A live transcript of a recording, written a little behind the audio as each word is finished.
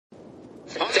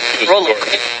Acting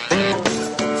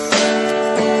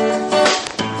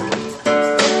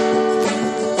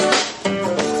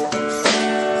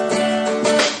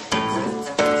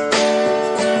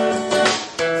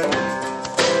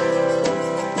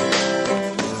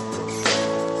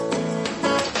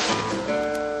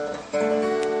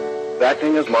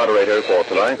as moderator for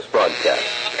tonight's broadcast.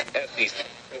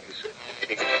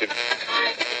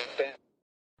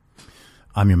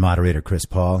 I'm your moderator, Chris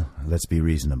Paul. Let's be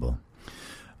reasonable.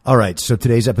 All right, so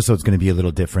today's episode is going to be a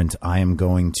little different. I am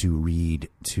going to read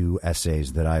two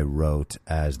essays that I wrote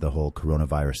as the whole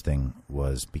coronavirus thing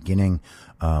was beginning.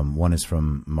 One is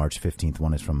from March 15th,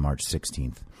 one is from March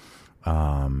 16th.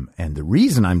 And the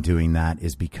reason I'm doing that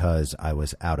is because I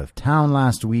was out of town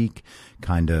last week,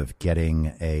 kind of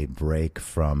getting a break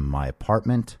from my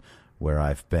apartment where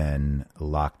I've been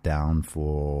locked down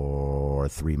for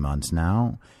 3 months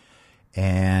now.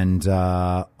 And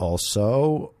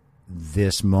also,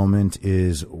 this moment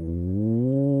is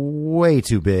way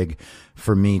too big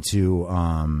for me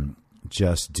to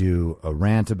just do a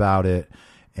rant about it.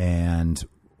 And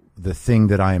the thing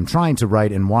that I am trying to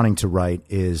write and wanting to write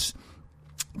is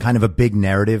kind of a big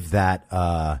narrative that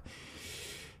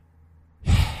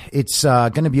it's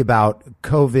going to be about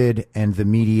COVID and the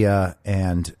media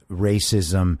and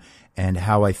racism and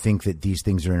how I think that these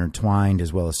things are intertwined,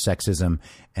 as well as sexism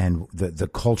and the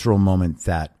cultural moment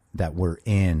that we're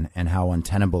in and how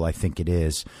untenable I think it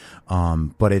is.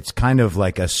 But it's kind of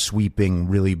like a sweeping,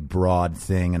 really broad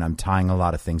thing, and I'm tying a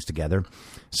lot of things together.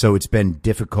 So it's been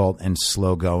difficult and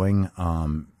slow going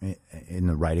in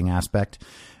the writing aspect.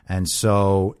 And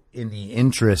so in the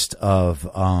interest of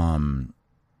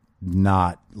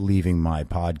not leaving my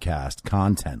podcast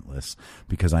contentless,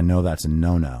 because I know that's a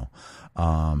no-no,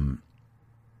 I'm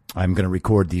going to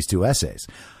record these two essays.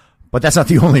 But that's not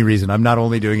the only reason. I'm not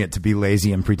only doing it to be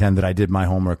lazy and pretend that I did my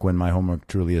homework when my homework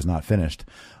truly is not finished.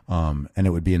 And it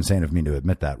would be insane of me to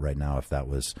admit that right now if that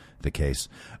was the case.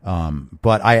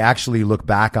 But I actually look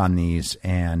back on these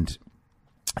and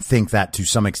think that to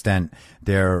some extent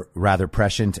they're rather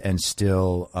prescient and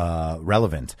still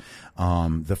relevant.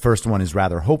 The first one is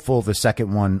rather hopeful. The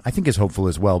second one I think is hopeful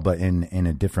as well, but in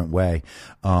a different way.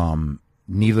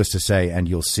 Needless to say, and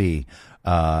you'll see,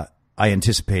 I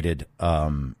anticipated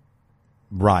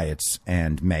riots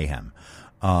and mayhem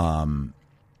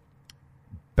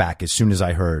back as soon as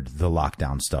I heard the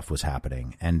lockdown stuff was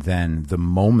happening. And then the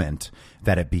moment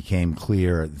that it became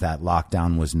clear that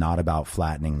lockdown was not about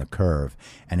flattening the curve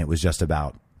and it was just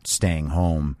about staying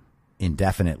home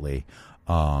indefinitely,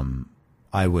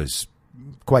 I was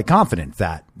quite confident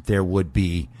that there would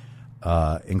be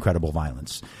incredible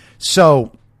violence.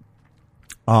 So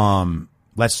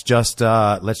let's just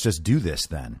do this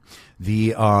then.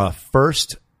 The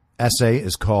first essay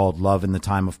is called Love in the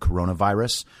Time of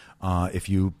Coronavirus. If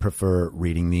you prefer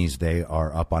reading these, they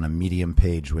are up on a Medium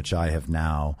page, which I have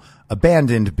now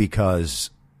abandoned because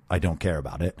I don't care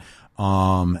about it.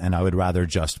 And I would rather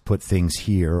just put things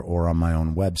here or on my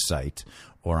own website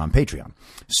or on Patreon.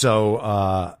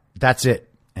 So that's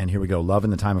it. And here we go. Love in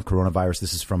the Time of Coronavirus.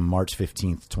 This is from March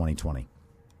 15th, 2020.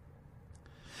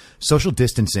 Social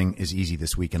distancing is easy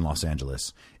this week in Los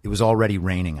Angeles. It was already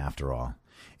raining after all.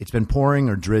 It's been pouring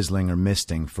or drizzling or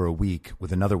misting for a week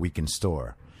with another week in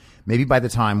store. Maybe by the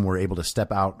time we're able to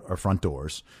step out our front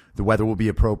doors, the weather will be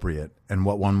appropriate and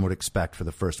what one would expect for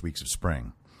the first weeks of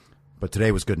spring. But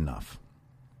today was good enough.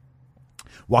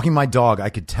 Walking my dog,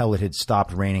 I could tell it had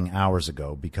stopped raining hours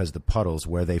ago because the puddles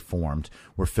where they formed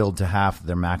were filled to half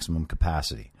their maximum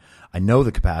capacity. I know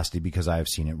the capacity because I have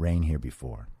seen it rain here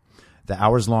before. The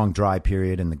hours-long dry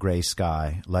period in the gray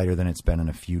sky, lighter than it's been in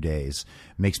a few days,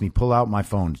 makes me pull out my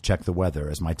phone to check the weather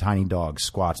as my tiny dog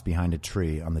squats behind a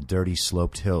tree on the dirty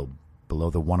sloped hill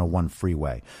below the 101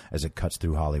 freeway as it cuts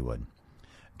through Hollywood.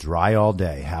 Dry all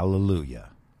day, hallelujah.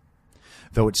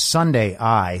 Though it's Sunday,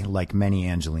 I, like many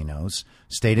Angelinos,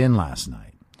 stayed in last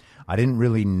night. I didn't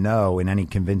really know in any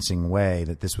convincing way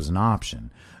that this was an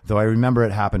option, though I remember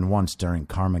it happened once during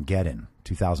Carmageddon,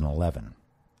 2011.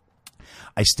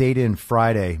 I stayed in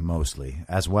Friday mostly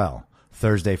as well,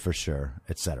 Thursday for sure,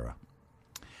 etc.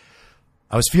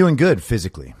 I was feeling good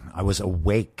physically. I was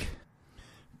awake.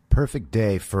 Perfect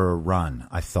day for a run,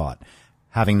 I thought,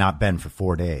 having not been for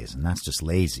 4 days, and that's just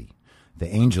lazy, the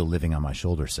angel living on my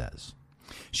shoulder says.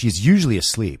 She is usually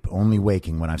asleep, only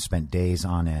waking when I've spent days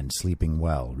on end sleeping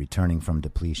well, returning from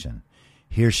depletion.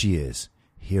 Here she is.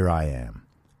 Here I am.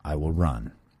 I will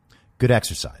run. Good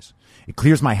exercise. It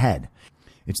clears my head.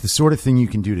 It's the sort of thing you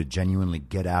can do to genuinely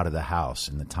get out of the house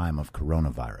in the time of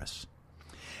coronavirus.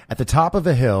 At the top of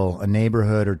a hill, a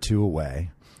neighborhood or two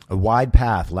away, A wide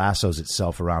path lassos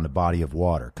itself around a body of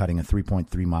water, cutting a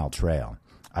 3.3-mile trail.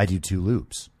 I do 2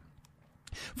 loops.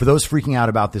 For those freaking out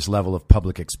about this level of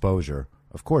public exposure,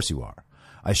 of course you are.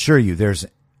 I assure you there's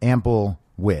ample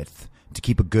width to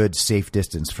keep a good, safe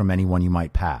distance from anyone you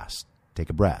might pass. Take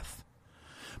a breath.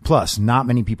 Plus, not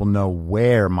many people know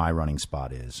where my running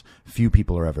spot is. Few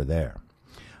people are ever there.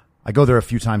 I go there a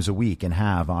few times a week and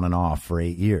have on and off for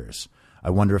 8 years. I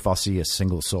wonder if I'll see a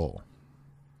single soul.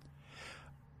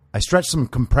 I stretch some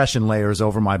compression layers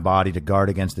over my body to guard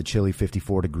against the chilly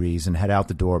 54 degrees and head out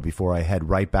the door before I head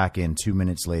right back in 2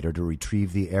 minutes later to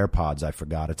retrieve the AirPods I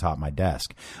forgot atop my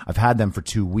desk. I've had them for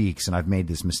 2 weeks and I've made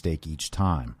this mistake each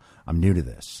time. I'm new to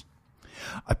this.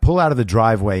 I pull out of the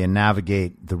driveway and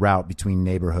navigate the route between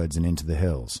neighborhoods and into the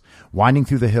hills. Winding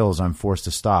through the hills, I'm forced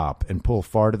to stop and pull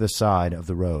far to the side of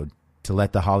the road to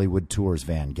let the Hollywood Tours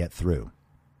van get through.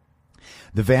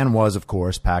 The van was, of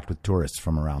course, packed with tourists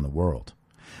from around the world.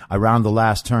 I round the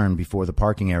last turn before the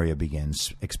parking area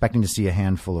begins, expecting to see a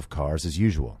handful of cars as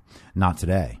usual. Not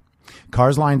today.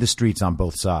 Cars lined the streets on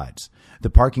both sides. The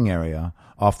parking area,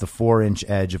 off the 4-inch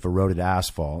edge of eroded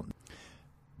asphalt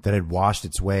that had washed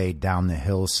its way down the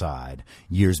hillside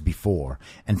years before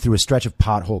and through a stretch of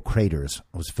pothole craters,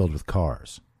 was filled with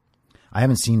cars. I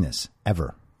haven't seen this,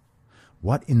 ever.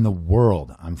 What in the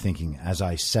world, I'm thinking, as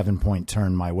I 7-point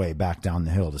turn my way back down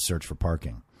the hill to search for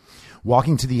parking.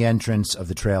 Walking to the entrance of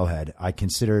the trailhead, I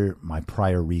consider my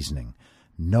prior reasoning.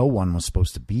 No one was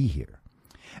supposed to be here.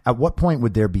 At what point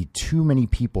would there be too many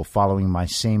people following my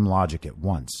same logic at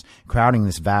once, crowding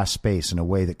this vast space in a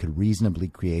way that could reasonably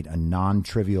create a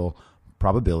non-trivial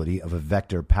probability of a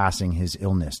vector passing his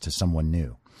illness to someone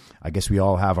new? I guess we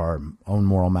all have our own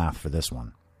moral math for this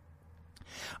one.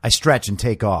 I stretch and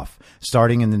take off,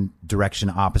 starting in the direction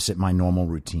opposite my normal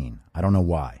routine. I don't know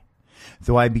why.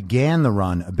 Though I began the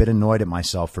run a bit annoyed at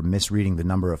myself for misreading the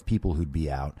number of people who'd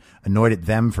be out, annoyed at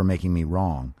them for making me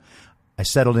wrong, I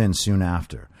settled in soon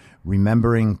after,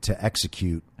 remembering to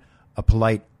execute a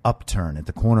polite upturn at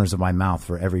the corners of my mouth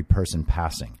for every person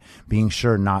passing, being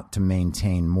sure not to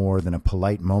maintain more than a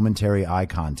polite momentary eye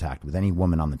contact with any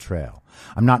woman on the trail.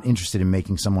 I'm not interested in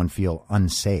making someone feel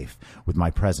unsafe with my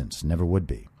presence, never would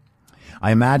be.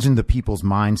 I imagined the people's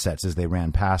mindsets as they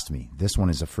ran past me. This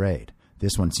one is afraid.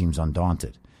 This one seems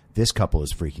undaunted. This couple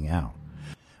is freaking out.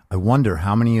 I wonder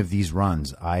how many of these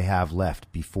runs I have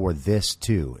left before this,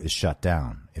 too, is shut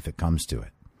down, if it comes to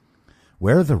it.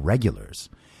 Where are the regulars?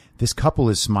 This couple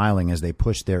is smiling as they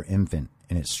push their infant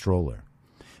in its stroller.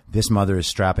 This mother is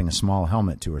strapping a small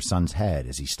helmet to her son's head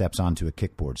as he steps onto a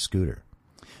kickboard scooter.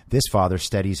 This father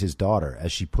steadies his daughter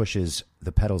as she pushes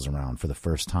the pedals around for the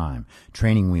first time,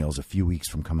 training wheels a few weeks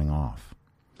from coming off.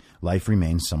 Life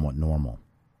remains somewhat normal.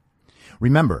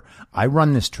 Remember, I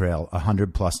run this trail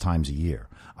 100+ times a year.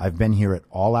 I've been here at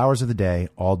all hours of the day,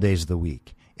 all days of the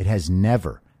week. It has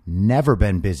never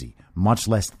been busy, much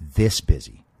less this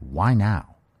busy. Why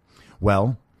now?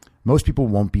 Well, most people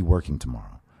won't be working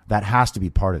tomorrow. That has to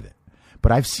be part of it.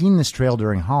 But I've seen this trail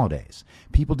during holidays.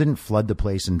 People didn't flood the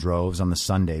place in droves on the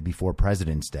Sunday before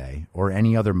President's Day or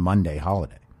any other Monday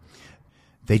holiday.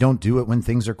 They don't do it when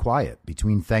things are quiet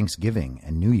between Thanksgiving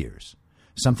and New Year's.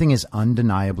 Something is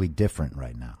undeniably different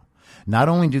right now. Not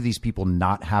only do these people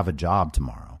not have a job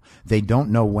tomorrow, they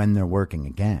don't know when they're working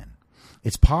again.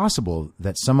 It's possible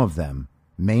that some of them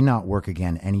may not work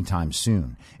again anytime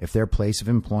soon if their place of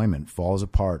employment falls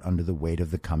apart under the weight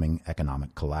of the coming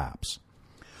economic collapse.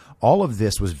 All of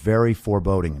this was very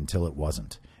foreboding until it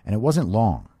wasn't, and it wasn't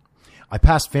long. I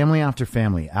passed family after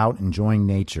family out enjoying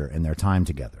nature and their time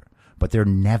together, but they're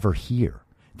never here.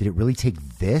 Did it really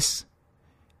take this?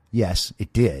 Yes,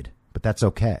 it did, but that's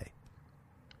okay.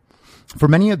 For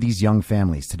many of these young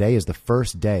families, today is the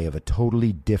first day of a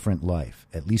totally different life,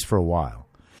 at least for a while.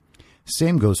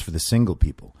 Same goes for the single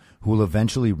people who will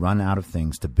eventually run out of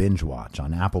things to binge watch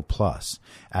on Apple Plus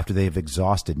after they have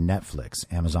exhausted Netflix,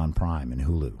 Amazon Prime, and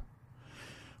Hulu.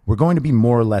 We're going to be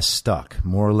more or less stuck,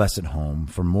 more or less at home,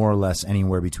 for more or less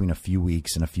anywhere between a few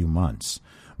weeks and a few months.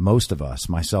 Most of us,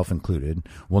 myself included,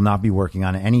 will not be working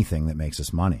on anything that makes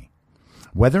us money.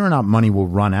 Whether or not money will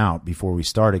run out before we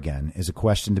start again is a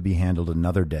question to be handled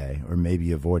another day or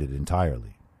maybe avoided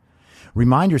entirely.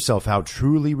 Remind yourself how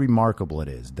truly remarkable it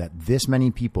is that this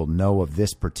many people know of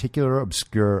this particular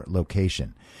obscure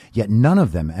location, yet none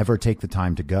of them ever take the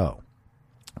time to go.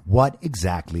 What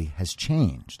exactly has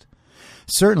changed?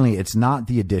 Certainly, it's not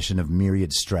the addition of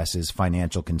myriad stresses,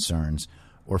 financial concerns,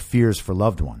 or fears for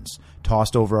loved ones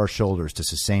tossed over our shoulders to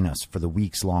sustain us for the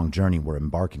weeks-long journey we're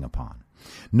embarking upon.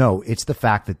 No, it's the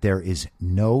fact that there is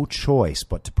no choice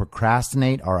but to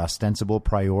procrastinate our ostensible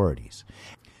priorities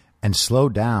and slow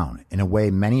down in a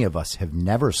way many of us have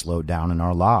never slowed down in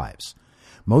our lives.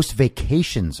 Most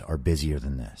vacations are busier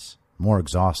than this, more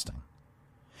exhausting.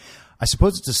 I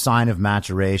suppose it's a sign of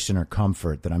maturation or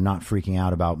comfort that I'm not freaking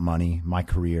out about money, my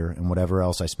career, and whatever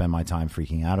else I spend my time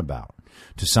freaking out about.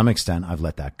 To some extent, I've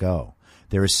let that go.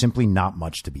 There is simply not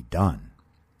much to be done.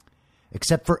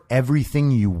 Except for everything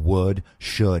you would,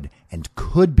 should, and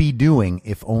could be doing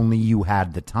if only you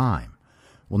had the time.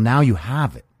 Well, now you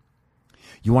have it.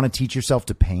 You want to teach yourself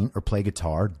to paint or play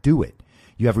guitar? Do it.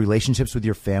 You have relationships with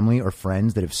your family or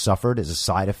friends that have suffered as a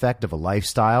side effect of a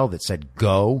lifestyle that said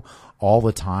go all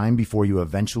the time before you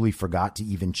eventually forgot to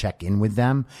even check in with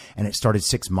them, and it started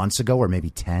 6 months ago or maybe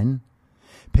 10?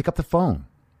 Pick up the phone.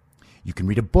 You can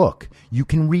read a book. You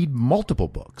can read multiple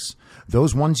books.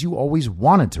 Those ones you always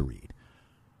wanted to read.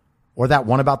 Or that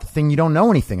one about the thing you don't know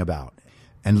anything about.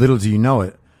 And little do you know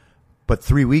it, but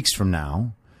 3 weeks from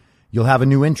now, you'll have a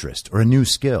new interest or a new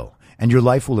skill, and your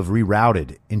life will have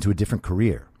rerouted into a different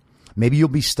career. Maybe you'll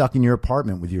be stuck in your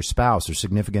apartment with your spouse or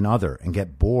significant other and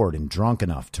get bored and drunk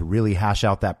enough to really hash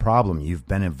out that problem you've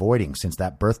been avoiding since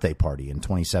that birthday party in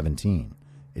 2017.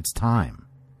 It's time.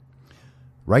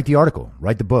 Write the article,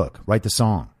 write the book, write the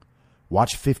song.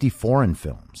 Watch 50 foreign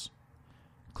films.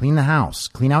 Clean the house,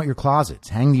 clean out your closets,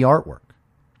 hang the artwork.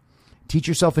 Teach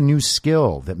yourself a new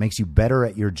skill that makes you better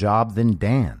at your job than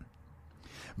Dan.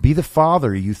 Be the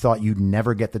father you thought you'd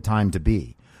never get the time to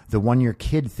be, the one your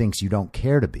kid thinks you don't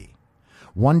care to be.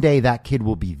 One day that kid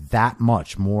will be that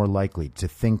much more likely to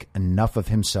think enough of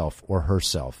himself or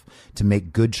herself to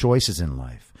make good choices in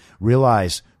life,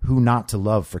 realize who not to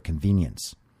love for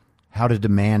convenience, how to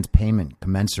demand payment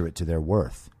commensurate to their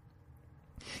worth.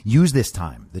 Use this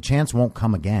time. The chance won't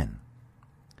come again.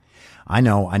 I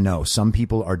know, some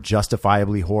people are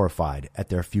justifiably horrified at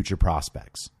their future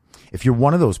prospects. If you're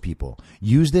one of those people,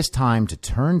 use this time to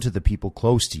turn to the people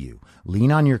close to you.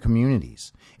 Lean on your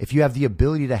communities. If you have the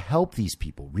ability to help these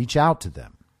people, reach out to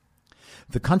them.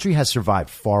 The country has survived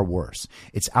far worse.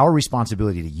 It's our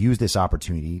responsibility to use this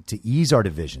opportunity to ease our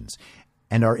divisions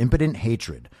and our impotent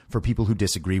hatred for people who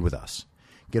disagree with us.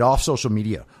 Get off social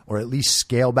media, or at least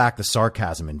scale back the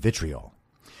sarcasm and vitriol.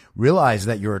 Realize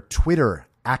that your Twitter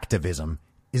activism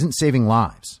isn't saving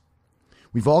lives.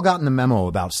 We've all gotten the memo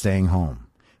about staying home.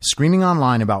 Screaming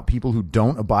online about people who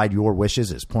don't abide your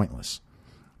wishes is pointless.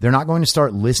 They're not going to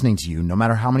start listening to you no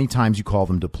matter how many times you call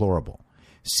them deplorable.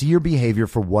 See your behavior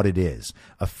for what it is,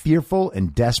 a fearful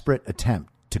and desperate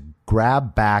attempt to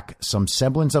grab back some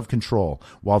semblance of control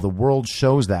while the world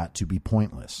shows that to be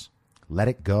pointless. Let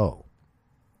it go.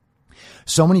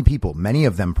 So many people, many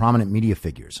of them prominent media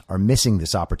figures, are missing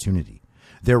this opportunity.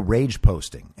 They're rage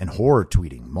posting and horror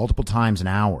tweeting multiple times an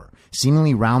hour,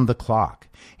 seemingly round the clock,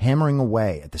 hammering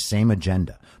away at the same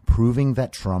agenda, proving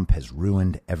that Trump has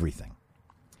ruined everything.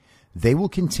 They will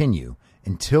continue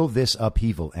until this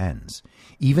upheaval ends,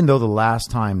 even though the last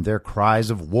time their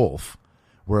cries of wolf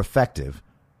were effective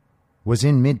was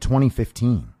in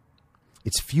mid-2015.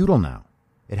 It's futile now.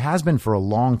 It has been for a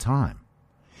long time.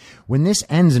 When this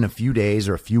ends in a few days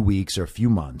or a few weeks or a few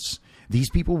months, these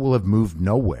people will have moved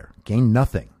nowhere, gained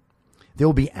nothing. They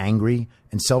will be angry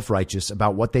and self-righteous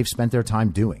about what they've spent their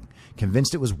time doing,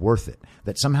 convinced it was worth it,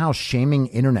 that somehow shaming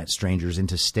internet strangers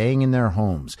into staying in their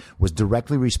homes was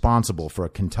directly responsible for a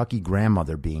Kentucky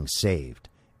grandmother being saved.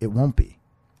 It won't be.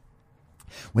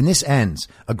 When this ends,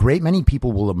 a great many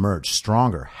people will emerge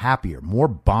stronger, happier, more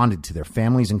bonded to their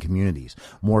families and communities,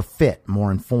 more fit,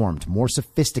 more informed, more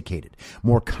sophisticated,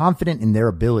 more confident in their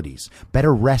abilities,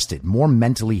 better rested, more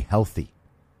mentally healthy.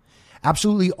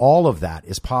 Absolutely all of that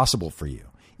is possible for you,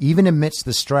 even amidst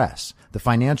the stress, the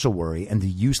financial worry, and the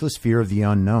useless fear of the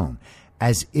unknown,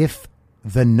 as if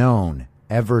the known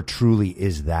ever truly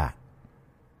is that.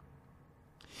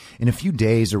 In a few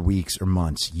days or weeks or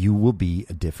months, you will be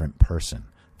a different person.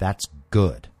 That's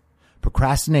good.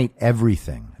 Procrastinate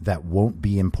everything that won't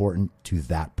be important to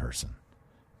that person.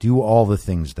 Do all the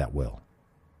things that will.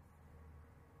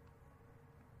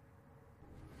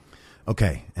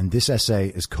 Okay, and this essay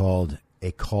is called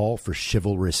A Call for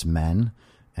Chivalrous Men,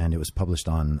 and it was published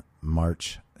on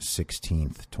March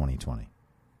 16th, 2020.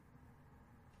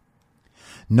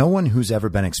 No one who's ever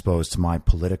been exposed to my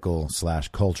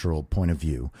political/cultural point of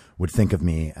view would think of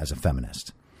me as a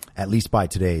feminist, at least by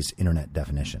today's internet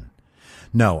definition.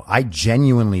 No, I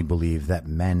genuinely believe that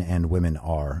men and women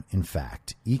are, in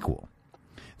fact, equal.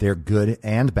 They're good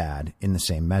and bad in the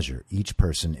same measure, each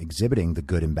person exhibiting the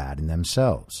good and bad in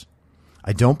themselves.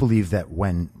 I don't believe that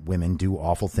when women do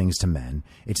awful things to men,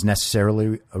 it's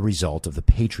necessarily a result of the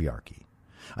patriarchy.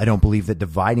 I don't believe that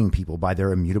dividing people by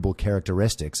their immutable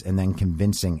characteristics and then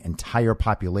convincing entire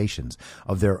populations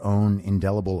of their own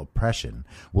indelible oppression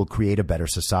will create a better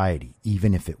society,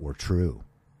 even if it were true.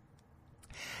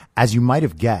 As you might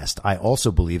have guessed, I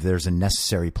also believe there's a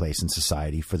necessary place in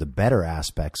society for the better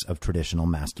aspects of traditional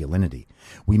masculinity.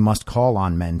 We must call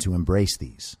on men to embrace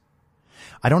these.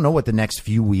 I don't know what the next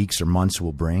few weeks or months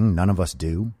will bring. None of us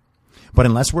do. But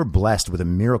unless we're blessed with a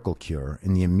miracle cure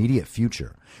in the immediate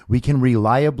future, we can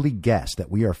reliably guess that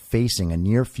we are facing a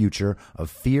near future of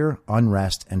fear,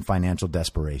 unrest, and financial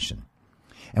desperation.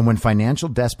 And when financial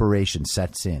desperation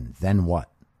sets in, then what?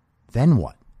 Then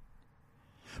what?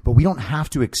 But we don't have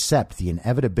to accept the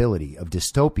inevitability of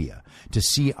dystopia to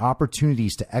see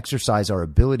opportunities to exercise our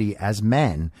ability as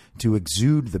men to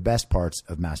exude the best parts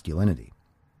of masculinity.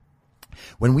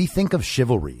 When we think of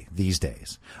chivalry these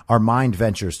days, our mind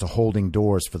ventures to holding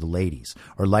doors for the ladies,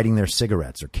 or lighting their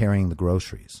cigarettes, or carrying the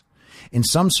groceries. In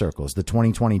some circles, the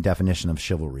 2020 definition of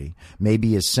chivalry may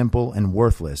be as simple and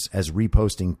worthless as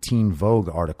reposting Teen Vogue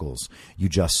articles you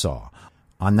just saw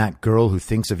on that girl who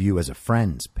thinks of you as a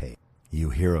friend's page. You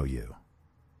hero you.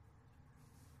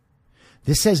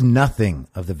 This says nothing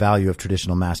of the value of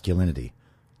traditional masculinity.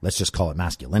 Let's just call it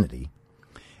masculinity.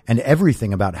 And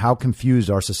everything about how confused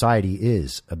our society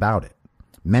is about it.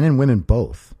 Men and women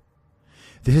both.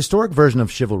 The historic version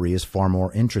of chivalry is far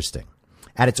more interesting.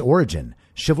 At its origin,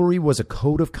 chivalry was a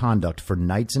code of conduct for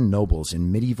knights and nobles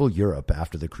in medieval Europe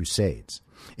after the Crusades.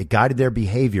 It guided their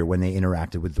behavior when they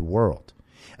interacted with the world.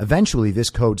 Eventually, this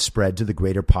code spread to the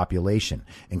greater population,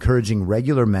 encouraging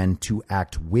regular men to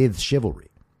act with chivalry.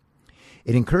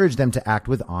 It encouraged them to act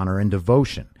with honor and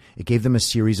devotion. It gave them a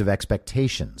series of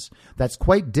expectations. That's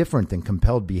quite different than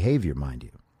compelled behavior, mind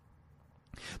you.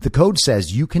 The code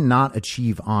says you cannot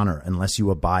achieve honor unless you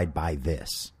abide by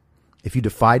this. If you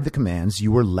defied the commands,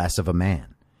 you were less of a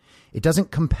man. It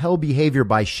doesn't compel behavior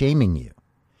by shaming you.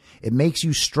 It makes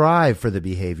you strive for the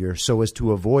behavior so as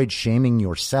to avoid shaming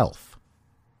yourself.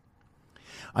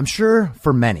 I'm sure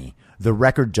for many, the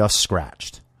record just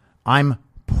scratched. I'm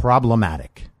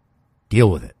problematic. Deal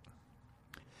with it.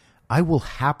 I will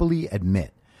happily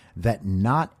admit that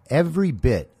not every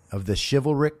bit of the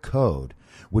chivalric code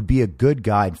would be a good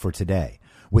guide for today,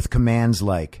 with commands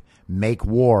like make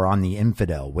war on the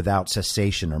infidel without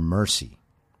cessation or mercy.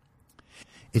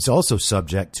 It's also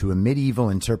subject to a medieval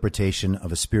interpretation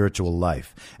of a spiritual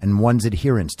life and one's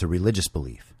adherence to religious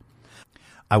belief.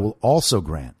 I will also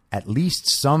grant at least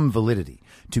some validity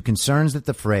to concerns that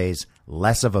the phrase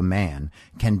less of a man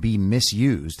can be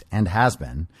misused, and has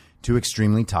been, to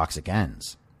extremely toxic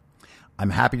ends. I'm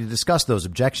happy to discuss those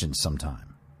objections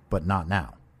sometime, but not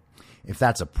now. If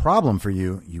that's a problem for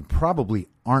you, you probably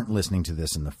aren't listening to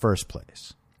this in the first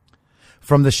place.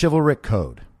 From the Chivalric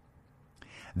Code.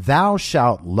 Thou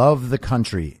shalt love the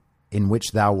country in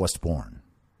which thou wast born.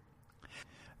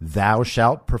 Thou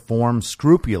shalt perform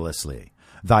scrupulously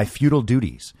thy feudal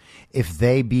duties, if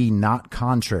they be not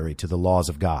contrary to the laws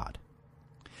of God.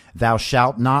 Thou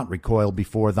shalt not recoil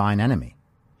before thine enemy.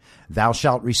 Thou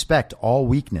shalt respect all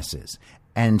weaknesses,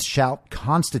 and shalt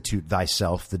constitute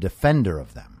thyself the defender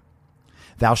of them.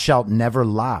 Thou shalt never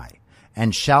lie,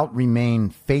 and shalt remain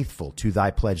faithful to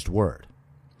thy pledged word.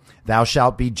 Thou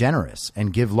shalt be generous,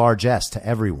 and give largesse to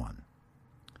everyone.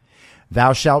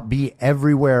 Thou shalt be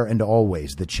everywhere and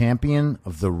always the champion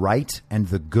of the right and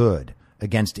the good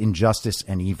against injustice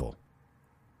and evil.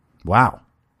 Wow.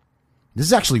 This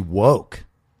is actually woke.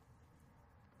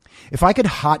 If I could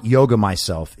hot yoga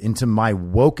myself into my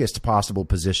wokest possible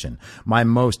position, my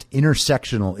most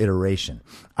intersectional iteration,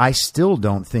 I still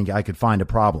don't think I could find a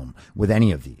problem with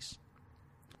any of these.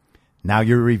 Now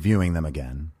you're reviewing them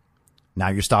again. Now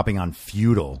you're stopping on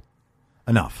feudal.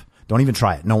 Enough. Don't even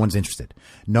try it. No one's interested.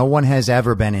 No one has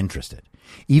ever been interested.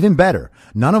 Even better,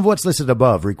 none of what's listed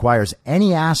above requires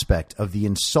any aspect of the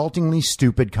insultingly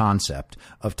stupid concept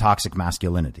of toxic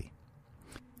masculinity.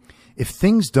 If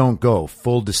things don't go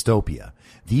full dystopia,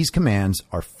 these commands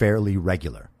are fairly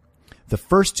regular. The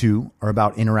first two are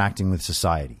about interacting with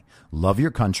society. Love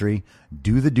your country,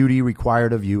 do the duty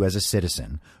required of you as a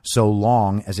citizen, so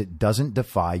long as it doesn't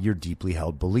defy your deeply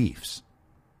held beliefs.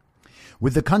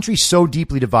 With the country so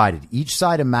deeply divided, each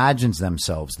side imagines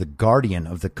themselves the guardian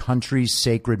of the country's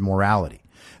sacred morality,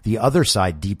 the other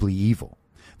side deeply evil.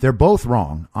 They're both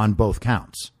wrong on both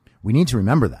counts. We need to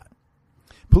remember that.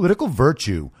 Political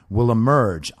virtue will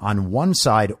emerge on one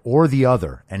side or the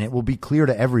other, and it will be clear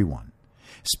to everyone.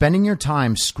 Spending your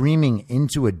time screaming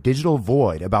into a digital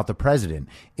void about the president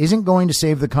isn't going to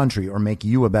save the country or make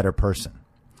you a better person.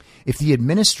 If the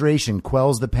administration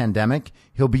quells the pandemic,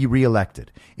 he'll be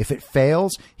reelected. If it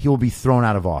fails, he will be thrown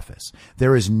out of office.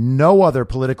 There is no other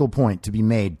political point to be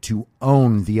made to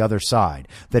own the other side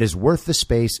that is worth the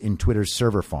space in Twitter's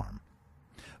server farm.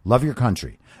 Love your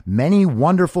country. Many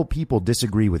wonderful people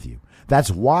disagree with you.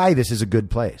 That's why this is a good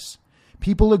place.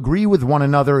 People agree with one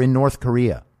another in North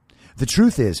Korea. The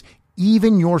truth is,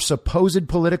 even your supposed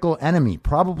political enemy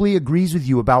probably agrees with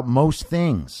you about most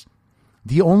things.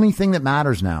 The only thing that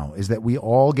matters now is that we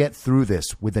all get through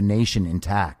this with the nation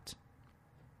intact.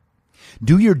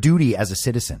 Do your duty as a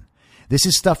citizen. This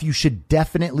is stuff you should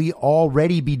definitely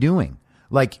already be doing,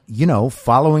 like,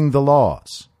 following the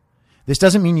laws. This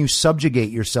doesn't mean you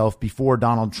subjugate yourself before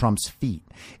Donald Trump's feet.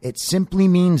 It simply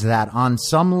means that on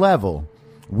some level,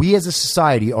 we as a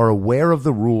society are aware of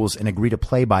the rules and agree to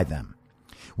play by them.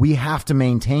 We have to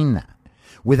maintain that.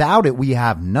 Without it, we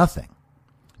have nothing.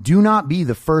 Do not be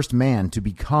the first man to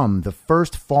become the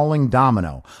first falling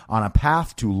domino on a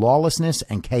path to lawlessness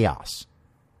and chaos.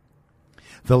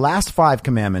 The last 5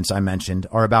 commandments I mentioned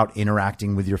are about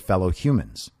interacting with your fellow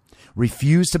humans.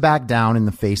 Refuse to back down in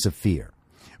the face of fear.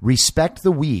 Respect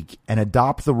the weak and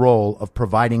adopt the role of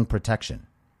providing protection.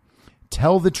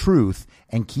 Tell the truth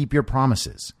and keep your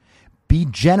promises. Be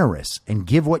generous and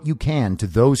give what you can to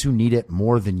those who need it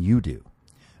more than you do.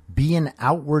 Be an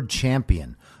outward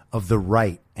champion of the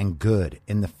right and good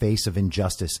in the face of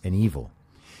injustice and evil.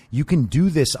 You can do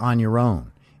this on your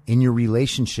own, in your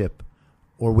relationship,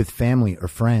 or with family or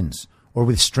friends, or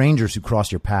with strangers who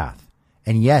cross your path.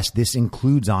 And yes, this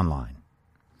includes online.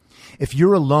 If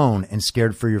you're alone and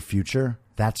scared for your future,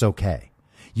 that's okay.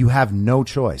 You have no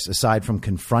choice aside from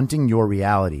confronting your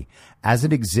reality as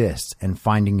it exists and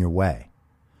finding your way.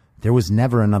 There was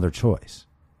never another choice.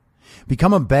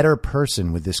 Become a better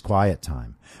person with this quiet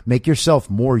time. Make yourself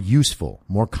more useful,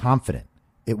 more confident.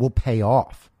 It will pay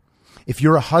off. If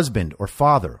you're a husband or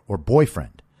father or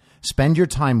boyfriend, spend your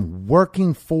time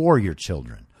working for your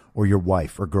children or your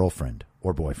wife or girlfriend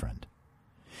or boyfriend.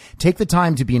 Take the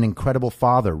time to be an incredible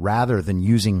father rather than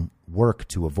using work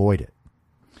to avoid it.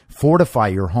 Fortify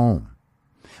your home.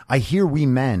 I hear we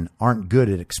men aren't good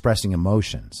at expressing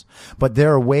emotions, but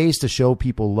there are ways to show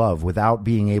people love without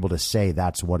being able to say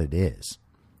that's what it is.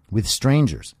 With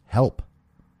strangers, help.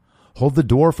 Hold the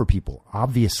door for people,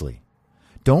 obviously.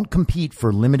 Don't compete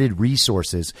for limited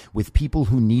resources with people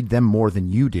who need them more than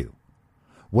you do.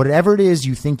 Whatever it is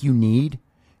you think you need,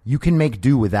 you can make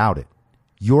do without it.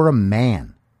 You're a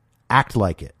man. Act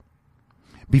like it.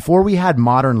 Before we had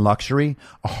modern luxury,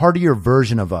 a hardier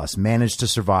version of us managed to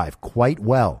survive quite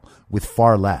well with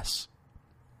far less.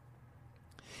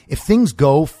 If things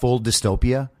go full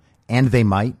dystopia, and they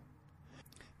might,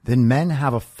 then men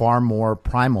have a far more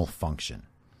primal function.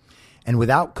 And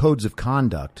without codes of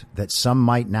conduct that some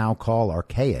might now call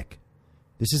archaic,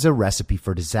 this is a recipe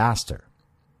for disaster.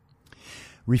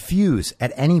 Refuse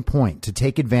at any point to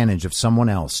take advantage of someone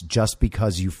else just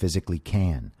because you physically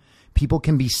can. People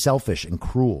can be selfish and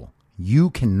cruel. You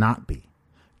cannot be.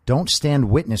 Don't stand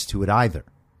witness to it either.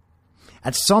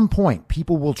 At some point,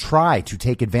 people will try to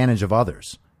take advantage of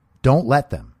others. Don't let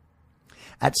them.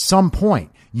 At some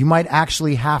point, you might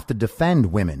actually have to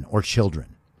defend women or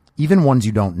children, even ones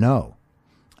you don't know.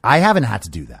 I haven't had to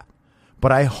do that,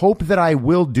 but I hope that I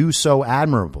will do so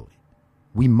admirably.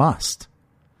 We must.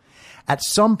 At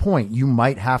some point, you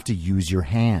might have to use your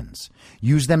hands.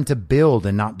 Use them to build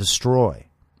and not destroy.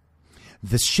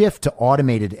 The shift to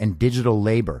automated and digital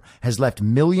labor has left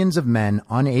millions of men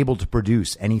unable to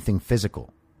produce anything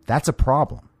physical. That's a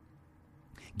problem.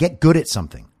 Get good at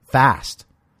something fast.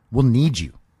 We'll need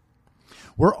you.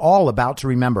 We're all about to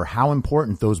remember how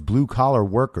important those blue-collar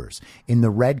workers in the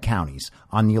red counties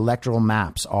on the electoral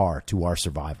maps are to our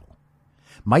survival.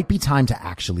 Might be time to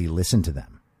actually listen to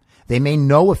them. They may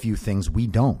know a few things we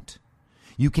don't.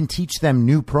 You can teach them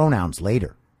new pronouns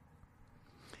later.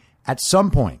 At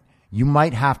some point, you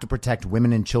might have to protect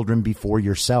women and children before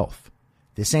yourself.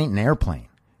 This ain't an airplane.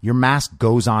 Your mask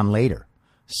goes on later.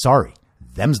 Sorry,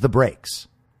 them's the breaks.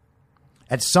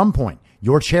 At some point,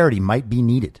 your charity might be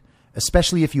needed,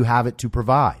 especially if you have it to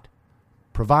provide.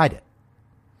 Provide it.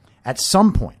 At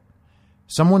some point,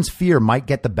 someone's fear might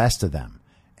get the best of them,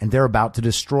 and they're about to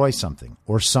destroy something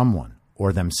or someone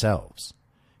or themselves.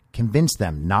 Convince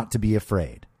them not to be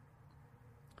afraid.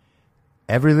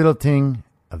 Every little thing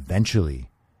eventually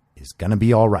is going to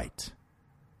be all right.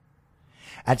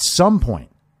 At some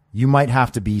point, you might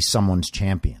have to be someone's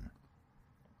champion.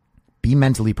 Be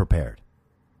mentally prepared.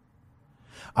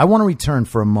 I want to return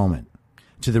for a moment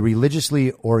to the religiously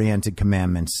oriented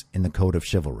commandments in the Code of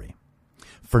Chivalry.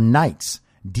 For knights,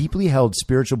 Deeply held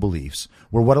spiritual beliefs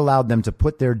were what allowed them to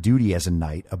put their duty as a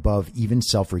knight above even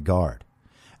self-regard.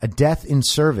 A death in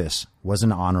service was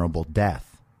an honorable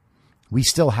death. We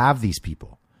still have these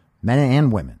people, men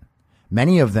and women.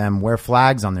 Many of them wear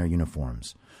flags on their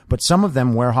uniforms, but some of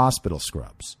them wear hospital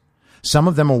scrubs. Some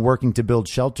of them are working to build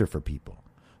shelter for people.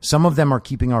 Some of them are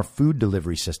keeping our food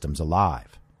delivery systems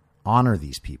alive. Honor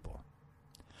these people.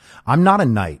 I'm not a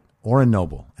knight or a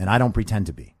noble, and I don't pretend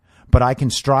to be, but I can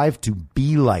strive to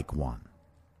be like one.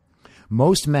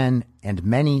 Most men and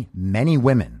many, many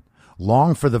women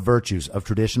long for the virtues of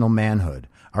traditional manhood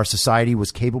our society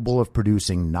was capable of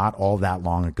producing not all that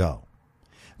long ago.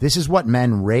 This is what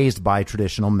men raised by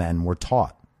traditional men were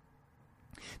taught.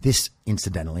 This,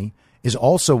 incidentally, is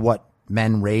also what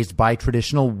men raised by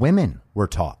traditional women were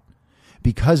taught,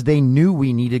 because they knew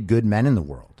we needed good men in the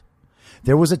world.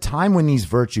 There was a time when these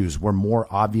virtues were more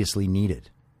obviously needed.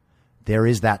 There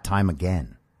is that time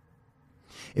again.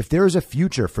 If there is a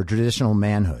future for traditional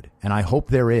manhood, and I hope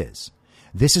there is,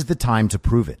 this is the time to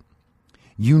prove it.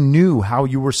 You knew how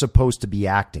you were supposed to be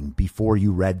acting before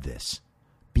you read this.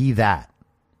 Be that.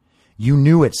 You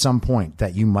knew at some point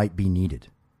that you might be needed.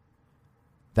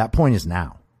 That point is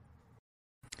now.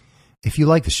 If you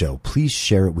like the show, please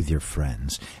share it with your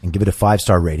friends and give it a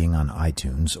 5-star rating on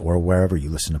iTunes or wherever you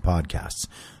listen to podcasts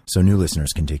so new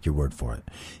listeners can take your word for it.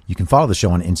 You can follow the show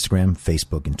on Instagram,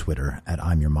 Facebook, and Twitter at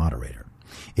I'm Your Moderator.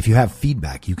 If you have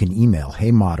feedback, you can email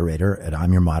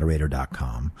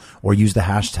heymoderator@imyourmoderator.com or use the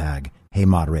hashtag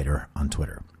heymoderator on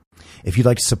Twitter. If you'd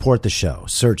like to support the show,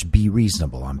 search Be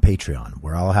Reasonable on Patreon,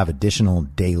 where I'll have additional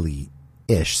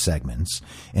daily-ish segments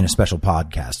in a special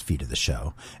podcast feed of the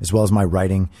show, as well as my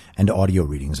writing and audio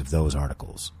readings of those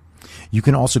articles. You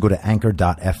can also go to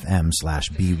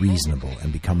anchor.fm/BeReasonable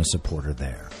and become a supporter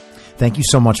there. Thank you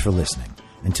so much for listening.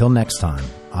 Until next time,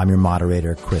 I'm your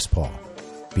moderator, Chris Paul.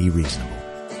 Be reasonable.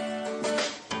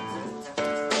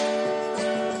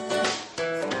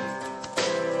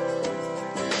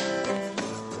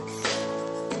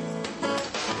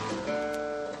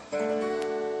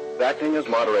 Acting as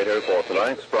moderator for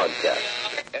tonight's broadcast.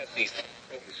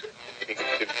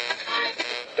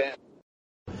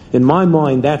 In my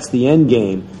mind, that's the end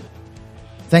game.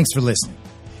 Thanks for listening.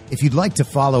 If you'd like to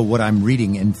follow what I'm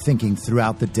reading and thinking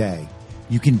throughout the day,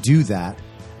 you can do that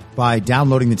by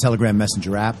downloading the Telegram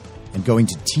Messenger app and going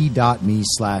to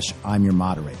t.me/I'm your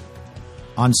moderator.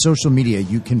 On social media,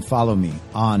 you can follow me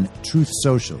on Truth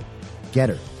Social,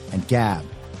 Getter, and Gab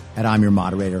at I'm your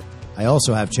moderator. I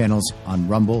also have channels on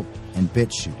Rumble and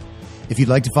BitChute. If you'd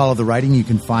like to follow the writing, you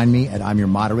can find me at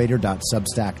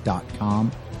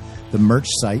imyourmoderator.substack.com. The merch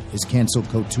site is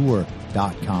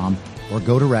cancelcouture.com or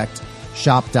go direct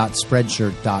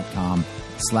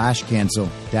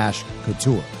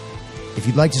shop.spreadshirt.com/cancel-couture. If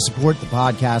you'd like to support the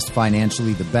podcast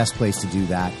financially, the best place to do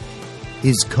that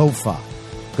is Ko-Fi.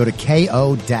 Go to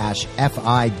ko-fi.com/I'm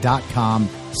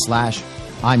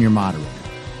your moderator.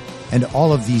 And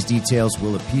all of these details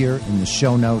will appear in the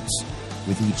show notes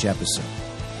with each episode.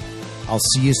 I'll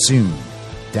see you soon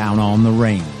down on the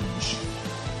range.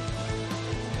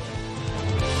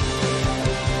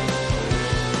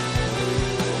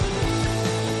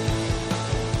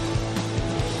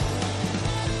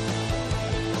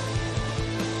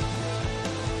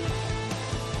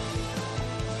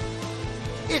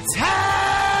 It's